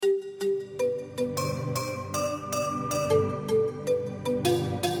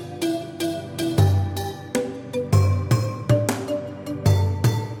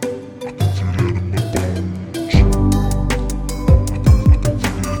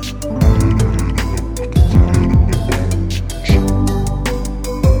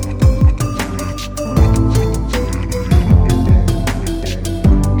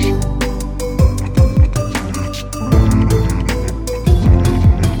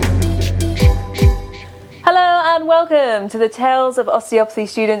Welcome to the Tales of Osteopathy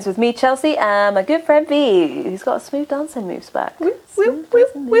Students with me, Chelsea, and my good friend V, who's got smooth dancing moves back.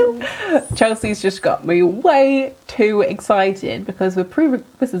 Chelsea's just got me way too excited because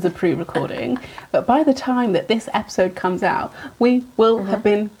this is a pre-recording, but by the time that this episode comes out, we will have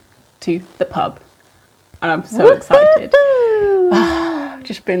been to the pub, and I'm so excited.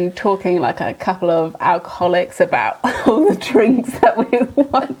 Just been talking like a couple of alcoholics about all the drinks that we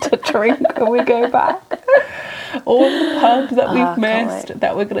want to drink when we go back. All the pubs that we've missed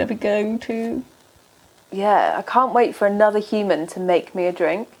that we're going to be going to. Yeah, I can't wait for another human to make me a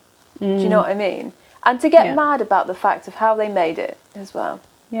drink. Do you know what I mean? And to get mad about the fact of how they made it as well.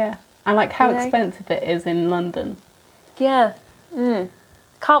 Yeah, and like how expensive it is in London. Yeah.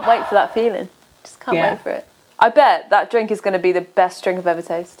 Can't wait for that feeling. Just can't wait for it. I bet that drink is going to be the best drink I've ever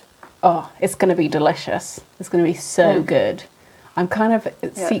tasted. Oh, it's going to be delicious. It's going to be so good. I'm kind of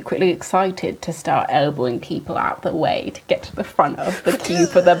secretly excited to start elbowing people out the way to get to the front of the queue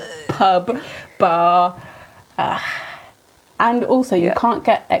for the pub bar. And also, you can't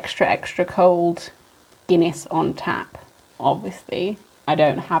get extra cold Guinness on tap, obviously. I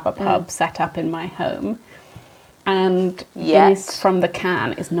don't have a pub set up in my home. And Guinness from the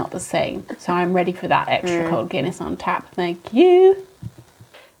can is not the same. So I'm ready for that extra cold Guinness on tap. Thank you.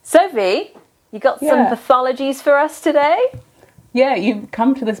 Sophie, you got some pathologies for us today? Yeah, you've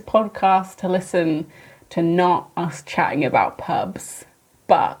come to this podcast to listen to not us chatting about pubs.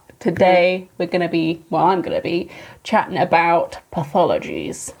 But today I'm going to be chatting about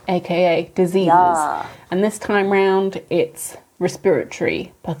pathologies, aka diseases. Yeah. And this time round, it's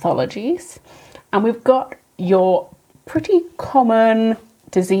respiratory pathologies. And we've got your pretty common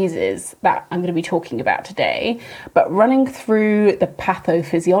diseases that I'm going to be talking about today, but running through the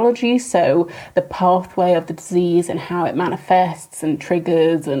pathophysiology, so the pathway of the disease and how it manifests and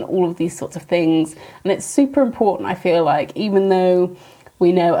triggers and all of these sorts of things. And it's super important, I feel like, even though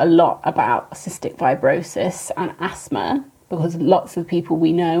we know a lot about cystic fibrosis and asthma, because lots of people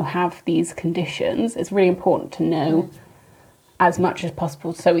we know have these conditions, it's really important to know as much as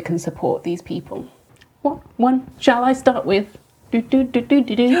possible so we can support these people. What one shall I start with? Cystic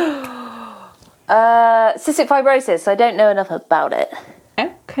fibrosis. I don't know enough about it.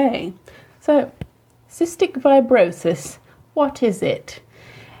 Okay. So, cystic fibrosis, what is it?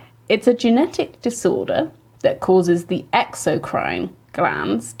 It's a genetic disorder that causes the exocrine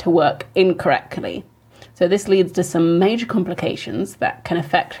glands to work incorrectly. So this leads to some major complications that can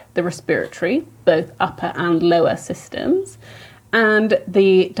affect the respiratory, both upper and lower systems, and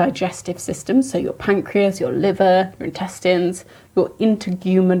the digestive system, so your pancreas, your liver, your intestines, your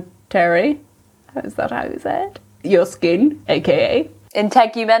integumentary, is that how you say it? Your skin, aka?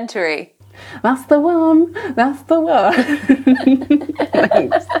 Integumentary. That's the one.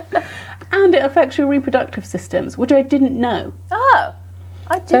 Thanks. And it affects your reproductive systems, which I didn't know. Oh,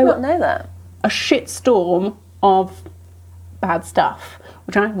 I did not know that. A shitstorm of bad stuff,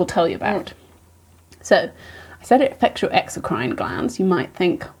 which I will tell you about. So, I said it affects your exocrine glands. You might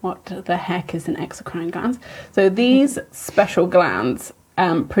think, what the heck is an exocrine gland? So these special glands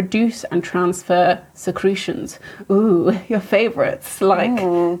produce and transfer secretions. Ooh, your favourites, like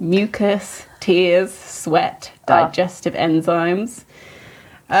mucus, tears, sweat, digestive enzymes.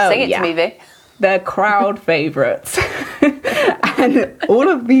 Sing it to me, V. They're crowd favourites. And all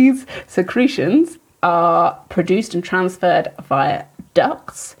of these secretions are produced and transferred via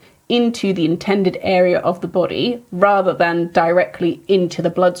ducts into the intended area of the body rather than directly into the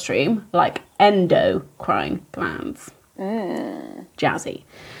bloodstream like endocrine glands. Jazzy.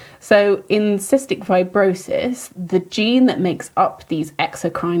 So in cystic fibrosis, the gene that makes up these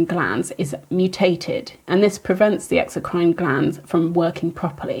exocrine glands is mutated, and this prevents the exocrine glands from working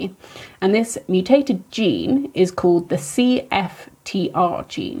properly. And this mutated gene is called the CFTR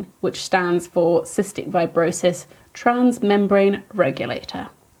gene, which stands for cystic fibrosis transmembrane regulator.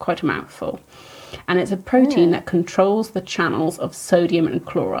 Quite a mouthful. And it's a protein that controls the channels of sodium and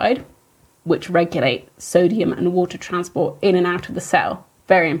chloride, which regulate sodium and water transport in and out of the cell.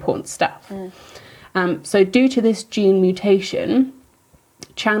 Very important stuff. So due to this gene mutation,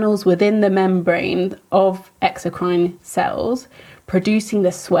 channels within the membrane of exocrine cells producing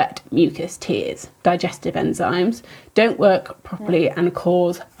the sweat, mucus, tears, digestive enzymes don't work properly and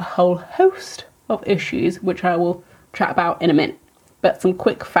cause a whole host of issues, which I will chat about in a minute. But some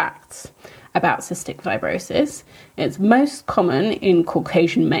quick facts about cystic fibrosis. It's most common in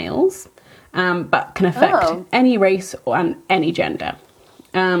Caucasian males, but can affect any race and any gender.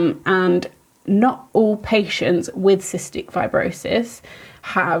 And not all patients with cystic fibrosis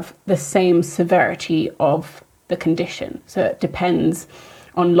have the same severity of the condition. So it depends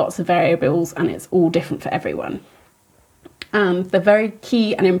on lots of variables and it's all different for everyone. And the very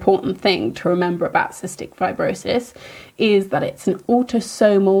key and important thing to remember about cystic fibrosis is that it's an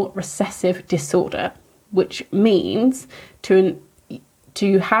autosomal recessive disorder, which means to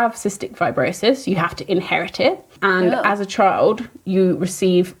have cystic fibrosis, you have to inherit it. And as a child, you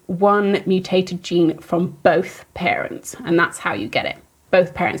receive one mutated gene from both parents, and that's how you get it.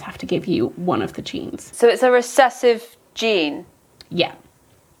 Both parents have to give you one of the genes. So it's a recessive gene? Yeah.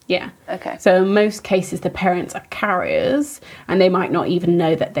 Yeah. Okay. So in most cases, the parents are carriers, and they might not even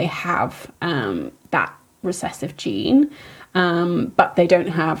know that they have that recessive gene, but they don't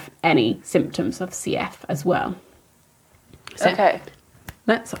have any symptoms of CF as well. So okay.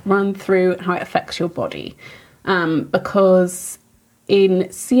 Let's run through how it affects your body. Because in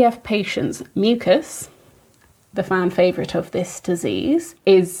CF patients, mucus, the fan favourite of this disease,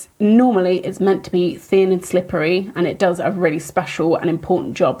 is meant to be thin and slippery, and it does a really special and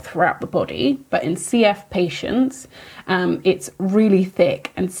important job throughout the body. But in CF patients, it's really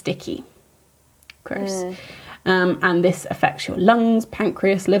thick and sticky. Gross. And this affects your lungs,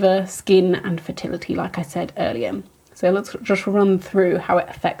 pancreas, liver, skin, and fertility, like I said earlier. So let's just run through how it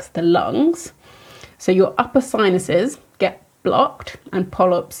affects the lungs. So your upper sinuses get blocked and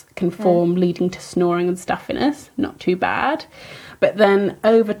polyps can form, leading to snoring and stuffiness. Not too bad. But then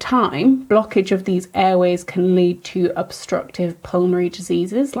over time, blockage of these airways can lead to obstructive pulmonary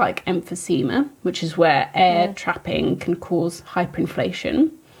diseases like emphysema, which is where air trapping can cause hyperinflation.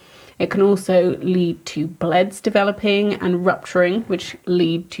 It can also lead to blebs developing and rupturing, which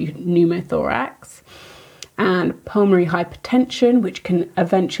lead to pneumothorax. And pulmonary hypertension, which can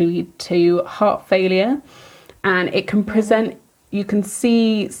eventually lead to heart failure. And it can present, you can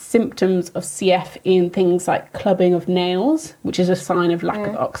see symptoms of CF in things like clubbing of nails, which is a sign of lack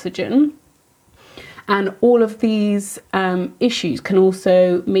of oxygen. And all of these issues can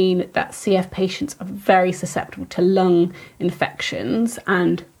also mean that CF patients are very susceptible to lung infections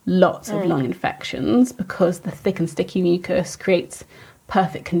and lots of lung infections, because the thick and sticky mucus creates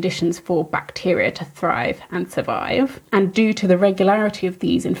perfect conditions for bacteria to thrive and survive. And due to the regularity of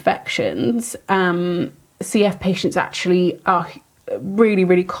these infections, CF patients actually are really,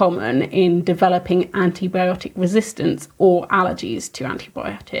 really common in developing antibiotic resistance or allergies to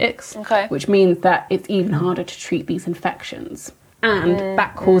antibiotics, which means that it's even harder to treat these infections. And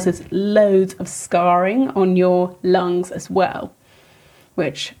that causes loads of scarring on your lungs as well,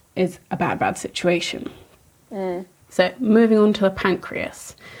 which is a bad situation. So moving on to the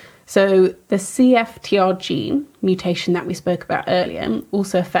pancreas. So the CFTR gene mutation that we spoke about earlier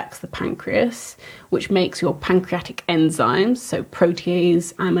also affects the pancreas, which makes your pancreatic enzymes, so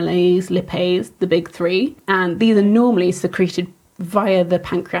protease, amylase, lipase, the big three. And these are normally secreted via the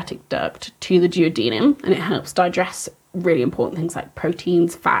pancreatic duct to the duodenum, and it helps digest really important things like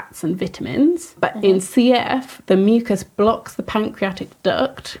proteins, fats, and vitamins. But in CF, the mucus blocks the pancreatic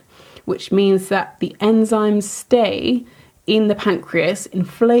duct, which means that the enzymes stay in the pancreas,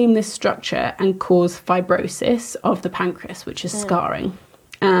 inflame this structure, and cause fibrosis of the pancreas, which is scarring.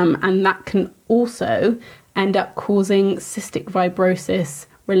 And that can also end up causing cystic fibrosis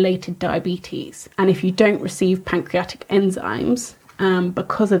related diabetes. And if you don't receive pancreatic enzymes,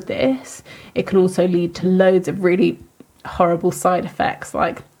 because of this, it can also lead to loads of really horrible side effects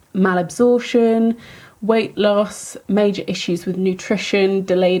like malabsorption, weight loss, major issues with nutrition,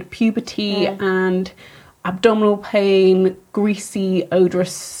 delayed puberty, and abdominal pain, greasy,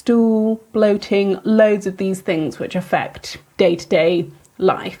 odorous stool, bloating, loads of these things which affect day-to-day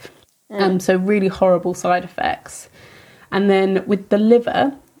life. So really horrible side effects. And then with the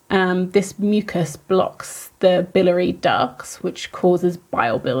liver, this mucus blocks the biliary ducts, which causes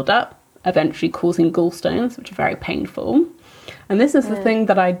bile buildup, eventually causing gallstones, which are very painful. And this is the thing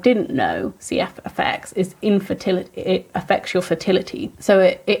that I didn't know CF affects, is infertility. It affects your fertility. So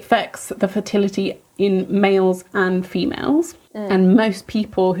it affects the fertility in males and females. And most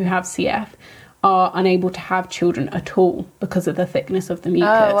people who have CF are unable to have children at all because of the thickness of the mucus.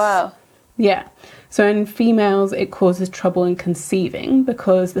 Oh, wow. Yeah. So in females, it causes trouble in conceiving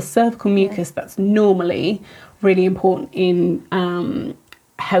because the cervical mucus, that's normally really important in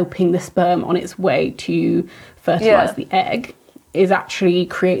helping the sperm on its way to fertilise the egg, actually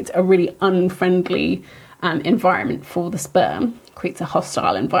creates a really unfriendly environment for the sperm, creates a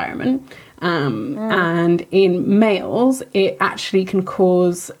hostile environment. And in males, it actually can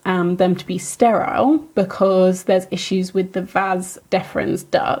cause them to be sterile because there's issues with the vas deferens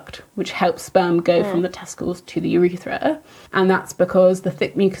duct, which helps sperm go from the testicles to the urethra. And that's because the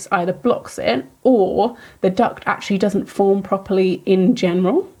thick mucus either blocks it or the duct actually doesn't form properly in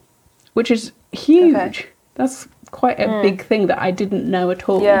general, which is huge. That's quite a big thing that I didn't know at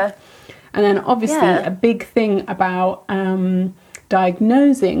all. And then obviously a big thing about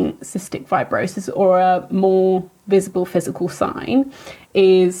diagnosing cystic fibrosis, or a more visible physical sign,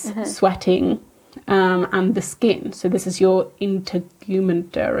 is sweating and the skin. So this is your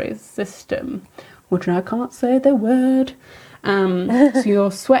integumentary system, which I can't say the word. So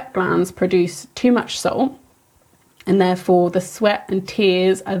your sweat glands produce too much salt, and therefore the sweat and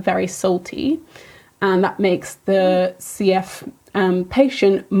tears are very salty, and that makes the CF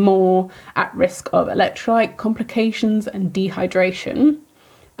patient more at risk of electrolyte complications and dehydration,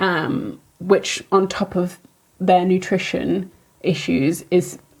 which on top of their nutrition issues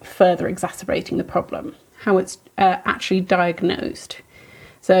is further exacerbating the problem. How it's actually diagnosed.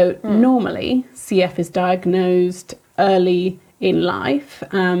 So normally CF is diagnosed early in life.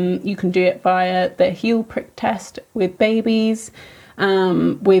 You can do it via the heel prick test with babies,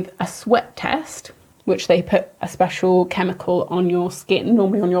 with a sweat test, which they put a special chemical on your skin,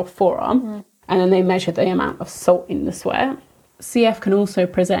 normally on your forearm, and then they measure the amount of salt in the sweat. CF can also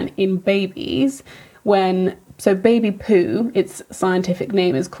present in babies so baby poo, its scientific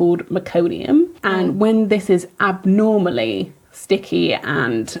name is called meconium, and when this is abnormally sticky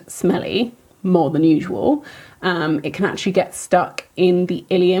and smelly, more than usual, it can actually get stuck in the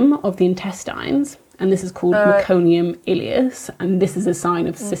ileum of the intestines, and this is called meconium ileus, and this is a sign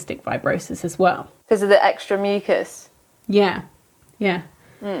of cystic fibrosis as well. Because of the extra mucus? Yeah.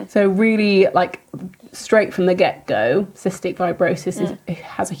 So really, like, straight from the get-go, cystic fibrosis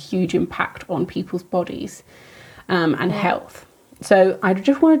has a huge impact on people's bodies and health. So I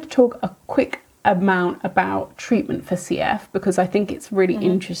just wanted to talk a quick amount about treatment for CF, because I think it's really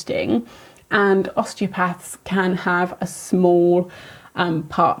interesting, and osteopaths can have a small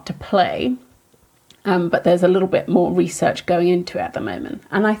part to play, but there's a little bit more research going into it at the moment.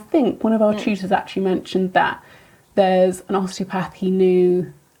 And I think one of our tutors actually mentioned that there's an osteopath he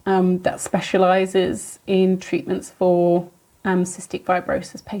knew that specialises in treatments for cystic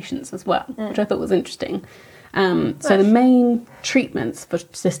fibrosis patients as well, which I thought was interesting. So the main treatments for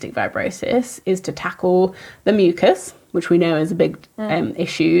cystic fibrosis is to tackle the mucus, which we know is a big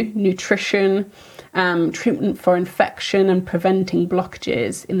issue, nutrition, treatment for infection and preventing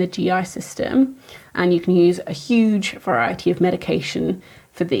blockages in the GI system. And you can use a huge variety of medication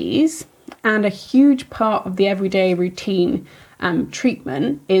for these. And a huge part of the everyday routine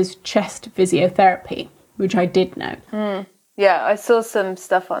treatment is chest physiotherapy, which I did know. Yeah, I saw some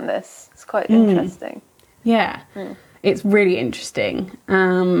stuff on this. It's quite interesting. Yeah, it's really interesting.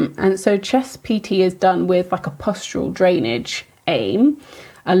 And so chest PT is done with like a postural drainage aim,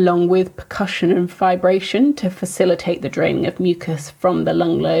 along with percussion and vibration to facilitate the draining of mucus from the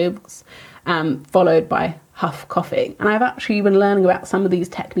lung lobes, followed by huff coughing. And I've actually been learning about some of these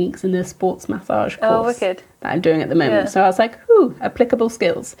techniques in the sports massage course that I'm doing at the moment. So I was like, applicable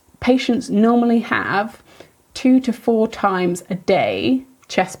skills. Patients normally have 2 to 4 times a day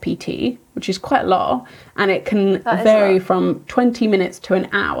chest PT, which is quite a lot, and it can vary from 20 minutes to an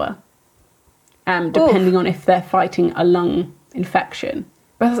hour, depending on if they're fighting a lung infection.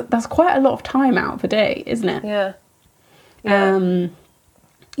 But that's quite a lot of time out of a day, isn't it?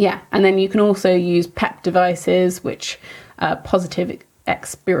 Yeah, and then you can also use PEP devices, which are positive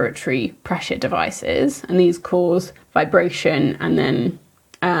expiratory pressure devices, and these cause vibration, and then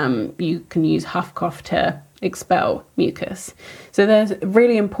you can use huff cough to expel mucus. So there's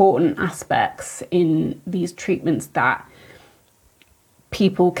really important aspects in these treatments that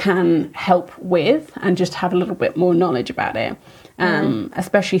people can help with and just have a little bit more knowledge about it.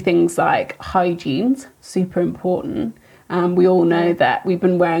 Especially things like hygiene's super important. We all know that we've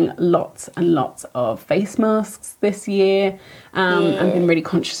been wearing lots and lots of face masks this year, and been really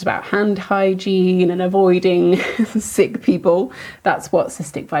conscious about hand hygiene and avoiding sick people. That's what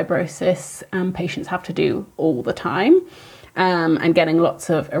cystic fibrosis patients have to do all the time, and getting lots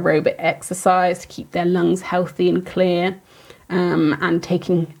of aerobic exercise to keep their lungs healthy and clear, and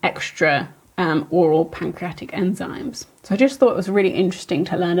taking extra oral pancreatic enzymes. So I just thought it was really interesting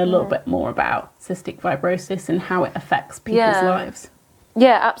to learn a little bit more about cystic fibrosis and how it affects people's lives.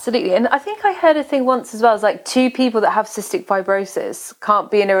 Yeah, absolutely. And I think I heard a thing once as well, it's like 2 people that have cystic fibrosis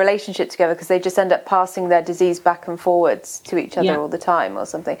can't be in a relationship together because they just end up passing their disease back and forwards to each other all the time or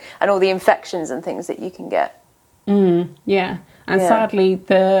something, and all the infections and things that you can get. And sadly,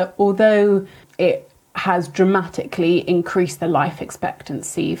 although it has dramatically increased the life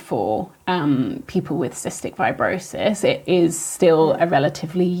expectancy for people with cystic fibrosis, it is still a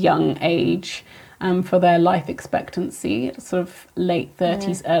relatively young age for their life expectancy, sort of late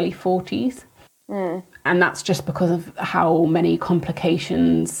 30s, early 40s. And that's just because of how many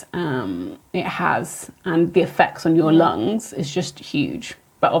complications it has, and the effects on your lungs is just huge.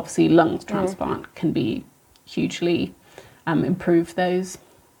 But obviously lungs transplant can be hugely improve those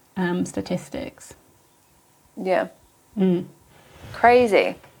statistics. Yeah.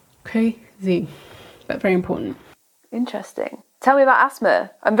 Crazy, but very important. interesting. Tell me about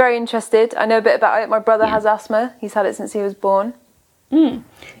asthma. I'm very interested. I know a bit about it. My brother has asthma. He's had it since he was born. Yeah,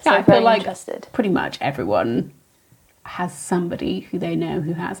 So I feel like interested. pretty much everyone has somebody who they know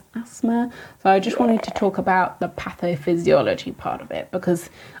who has asthma. So I just wanted to talk about the pathophysiology part of it, because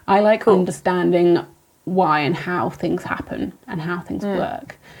I like understanding why and how things happen and how things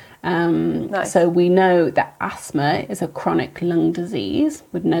work. Nice. So we know that asthma is a chronic lung disease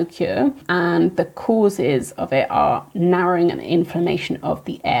with no cure, and the causes of it are narrowing and inflammation of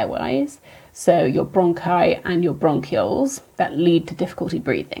the airways, so your bronchi and your bronchioles, that lead to difficulty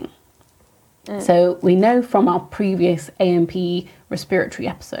breathing. So we know from our previous AMP respiratory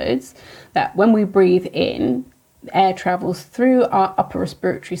episodes that when we breathe in, air travels through our upper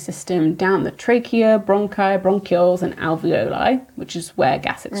respiratory system down the trachea, bronchi, bronchioles and alveoli, which is where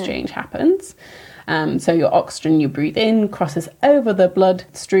gas exchange happens. So your oxygen you breathe in crosses over the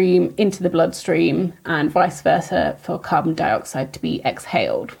bloodstream into the bloodstream, and vice versa for carbon dioxide to be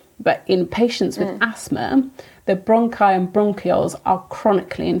exhaled. But in patients with asthma, the bronchi and bronchioles are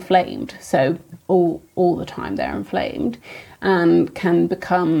chronically inflamed, so all the time they're inflamed, and can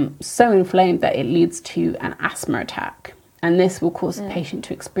become so inflamed that it leads to an asthma attack. And this will cause the patient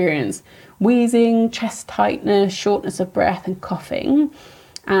to experience wheezing, chest tightness, shortness of breath and coughing.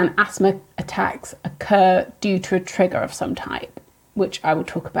 And asthma attacks occur due to a trigger of some type, which I will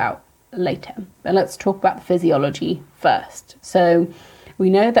talk about later. But let's talk about the physiology first. So we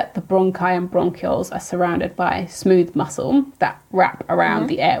know that the bronchi and bronchioles are surrounded by smooth muscle that wrap around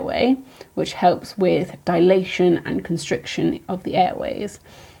the airway, which helps with dilation and constriction of the airways.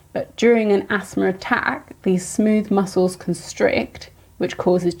 But during an asthma attack, these smooth muscles constrict, which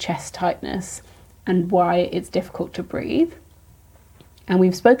causes chest tightness and why it's difficult to breathe. And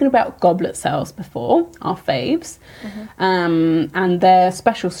we've spoken about goblet cells before, our faves, and they're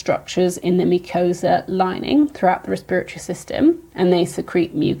special structures in the mucosa lining throughout the respiratory system, and they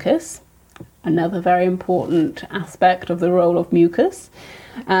secrete mucus, another very important aspect of the role of mucus.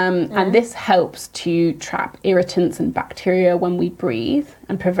 And this helps to trap irritants and bacteria when we breathe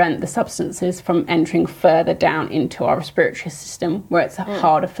and prevent the substances from entering further down into our respiratory system, where it's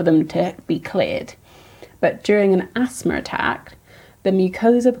harder for them to be cleared. But during an asthma attack, the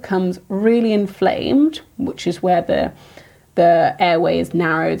mucosa becomes really inflamed, which is where the airway is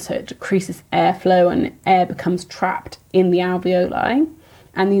narrowed, so it decreases airflow and air becomes trapped in the alveoli.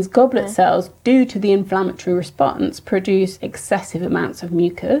 And these goblet cells, due to the inflammatory response, produce excessive amounts of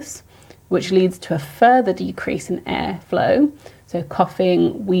mucus, which leads to a further decrease in airflow, so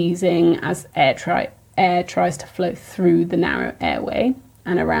coughing, wheezing, as air tries to flow through the narrow airway.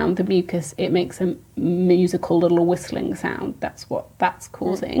 And around the mucus, it makes a musical little whistling sound. That's what that's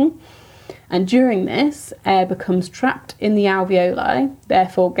causing. And during this, air becomes trapped in the alveoli,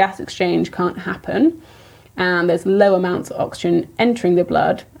 therefore gas exchange can't happen, and there's low amounts of oxygen entering the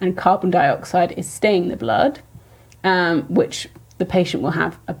blood, and carbon dioxide is staying in the blood, which the patient will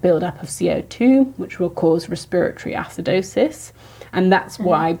have a build-up of CO2, which will cause respiratory acidosis, and that's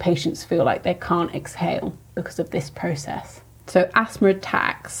why patients feel like they can't exhale because of this process. So asthma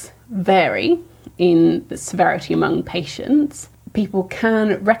attacks vary in the severity among patients. People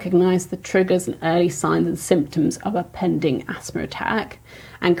can recognise the triggers and early signs and symptoms of a pending asthma attack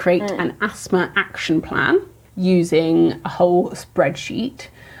and create an asthma action plan using a whole spreadsheet,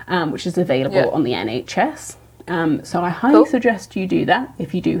 which is available on the NHS. So I highly suggest you do that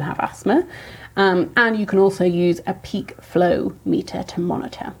if you do have asthma. And you can also use a peak flow meter to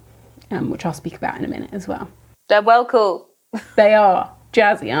monitor, which I'll speak about in a minute as well. They're well cool. They are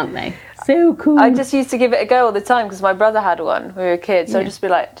jazzy, aren't they? So cool. I just used to give it a go all the time because my brother had one when we were kids. So I'd just be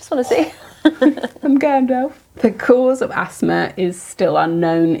like, just want to see. I'm Gandalf. The cause of asthma is still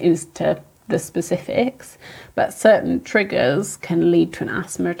unknown as to the specifics, but certain triggers can lead to an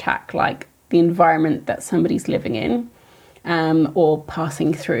asthma attack, like the environment that somebody's living in or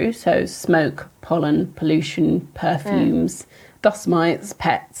passing through. So smoke, pollen, pollution, perfumes, dust mites,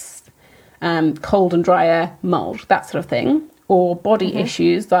 pets, cold and dry air, mold, that sort of thing, or body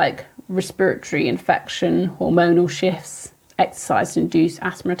issues like respiratory infection, hormonal shifts, exercise-induced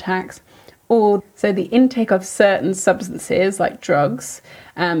asthma attacks, or so the intake of certain substances like drugs,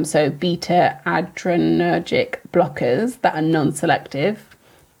 so beta adrenergic blockers that are non-selective,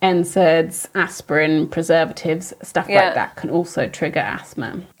 NSAIDs, aspirin, preservatives, stuff like that can also trigger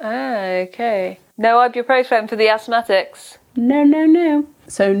asthma. Okay. No ibuprofen for the asthmatics. No.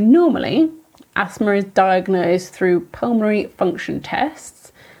 So normally, Asthma is diagnosed through pulmonary function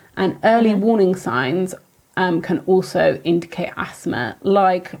tests, and early warning signs can also indicate asthma,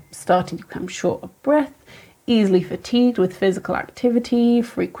 like starting to become short of breath, easily fatigued with physical activity,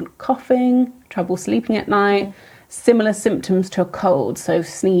 frequent coughing, trouble sleeping at night, similar symptoms to a cold, so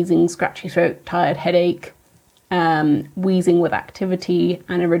sneezing, scratchy throat, tired headache, wheezing with activity,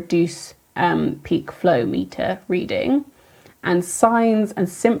 and a reduced peak flow meter reading. And signs and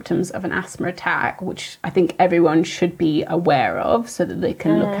symptoms of an asthma attack, which I think everyone should be aware of so that they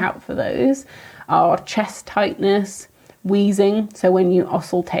can look out for those, are chest tightness, wheezing. So when you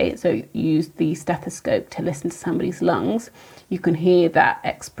auscultate, so you use the stethoscope to listen to somebody's lungs, you can hear that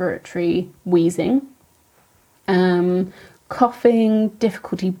expiratory wheezing. Coughing,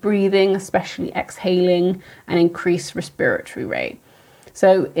 difficulty breathing, especially exhaling, and increased respiratory rate.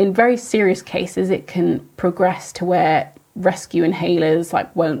 So in very serious cases, it can progress to where rescue inhalers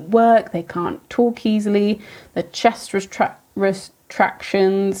won't work, they can't talk easily, the chest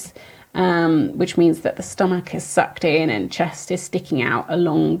retractions, which means that the stomach is sucked in and chest is sticking out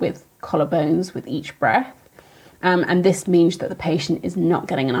along with collarbones with each breath. And this means that the patient is not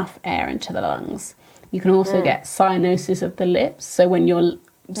getting enough air into the lungs. You can also get cyanosis of the lips, so when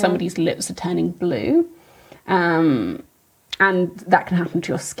somebody's lips are turning blue, and that can happen to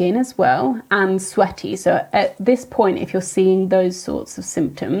your skin as well, and sweaty. So at this point, if you're seeing those sorts of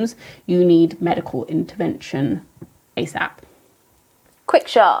symptoms, you need medical intervention ASAP. Quick,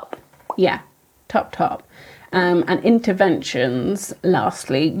 sharp. Yeah, top. And interventions,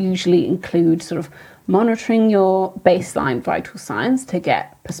 lastly, usually include sort of monitoring your baseline vital signs to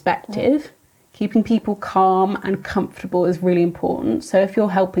get perspective. Keeping people calm and comfortable is really important. So if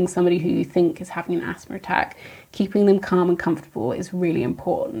you're helping somebody who you think is having an asthma attack, keeping them calm and comfortable is really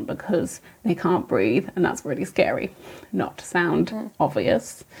important because they can't breathe, and that's really scary, not to sound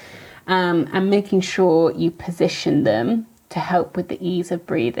obvious. And making sure you position them to help with the ease of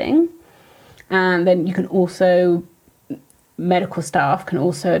breathing. And then you can also, medical staff can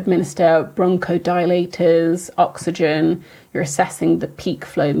also administer bronchodilators, oxygen. You're assessing the peak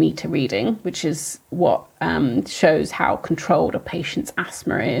flow meter reading, which is what shows how controlled a patient's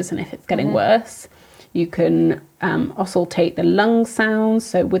asthma is and if it's getting worse. You can auscultate the lung sounds.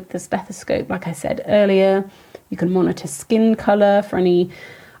 So with the stethoscope, like I said earlier, you can monitor skin colour for any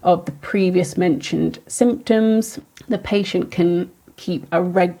of the previous mentioned symptoms. The patient can keep a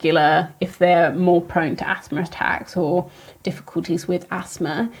regular, if they're more prone to asthma attacks or difficulties with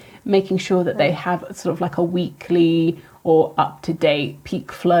asthma, making sure that they have sort of like a weekly or up-to-date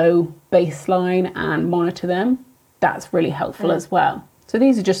peak flow baseline and monitor them. That's really helpful as well. So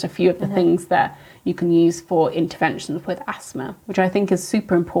these are just a few of the things that you can use for interventions with asthma, which I think is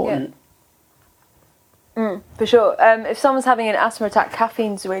super important. For sure. If someone's having an asthma attack,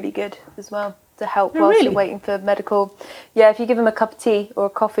 caffeine's really good as well to help whilst you're waiting for medical. Yeah, if you give them a cup of tea or a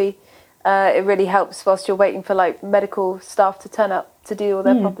coffee, it really helps whilst you're waiting for medical staff to turn up to do all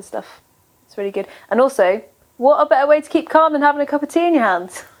their proper stuff. It's really good. And also, what a better way to keep calm than having a cup of tea in your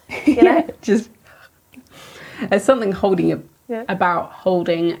hands? You know? Just there's something about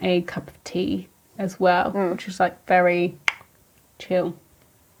holding a cup of tea as well, which is very chill.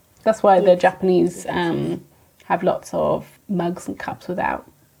 That's why the Japanese have lots of mugs and cups without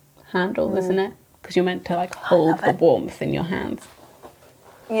handles, isn't it? Because you're meant to hold the warmth in your hands.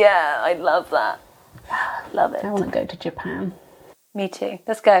 Yeah, I love that. Love it. I want to go to Japan. Me too.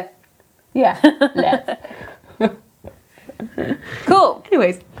 Let's go. Yeah, let's. Cool.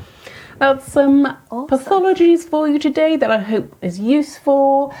 Anyways, that's some pathologies for you today that I hope is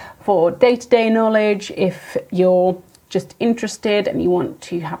useful for day-to-day knowledge. If you're just interested and you want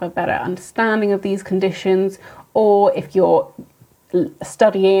to have a better understanding of these conditions, or if you're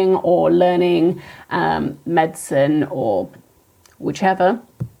studying or learning medicine or whichever,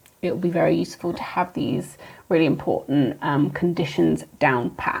 it will be very useful to have these really important conditions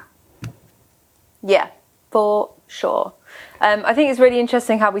down pat. Yeah, for sure. I think it's really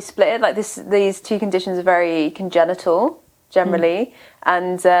interesting how we split it. These two conditions are very congenital generally,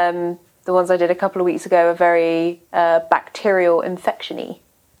 and the ones I did a couple of weeks ago are very bacterial infection-y.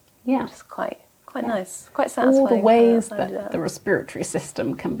 Yeah, which is quite nice, quite satisfying. All the ways that the respiratory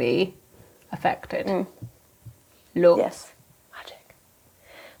system can be affected. Look. Yes,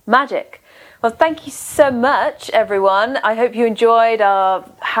 magic. Well, thank you so much, everyone. I hope you enjoyed our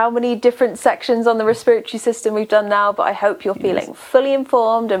how many different sections on the respiratory system we've done now, but I hope you're feeling fully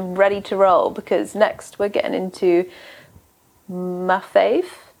informed and ready to roll, because next we're getting into my fave,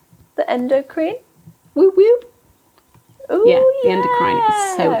 the endocrine. Woo woo. Ooh, the endocrine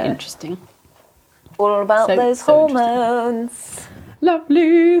is so interesting. All about those hormones.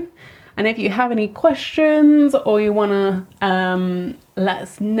 Lovely. And if you have any questions or you want to let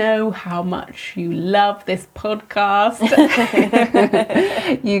us know how much you love this podcast,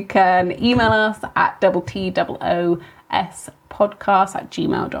 you can email us at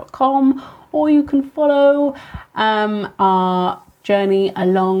TTOOspodcast@gmail.com, or you can follow our journey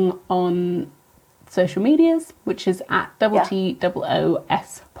along on social medias, which is at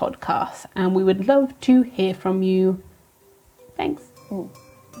TTOOS podcast, and we would love to hear from you. Thanks.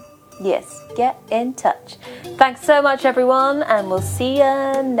 Yes, get in touch. Thanks so much, everyone, and we'll see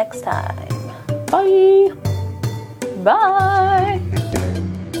you next time. Bye. Bye.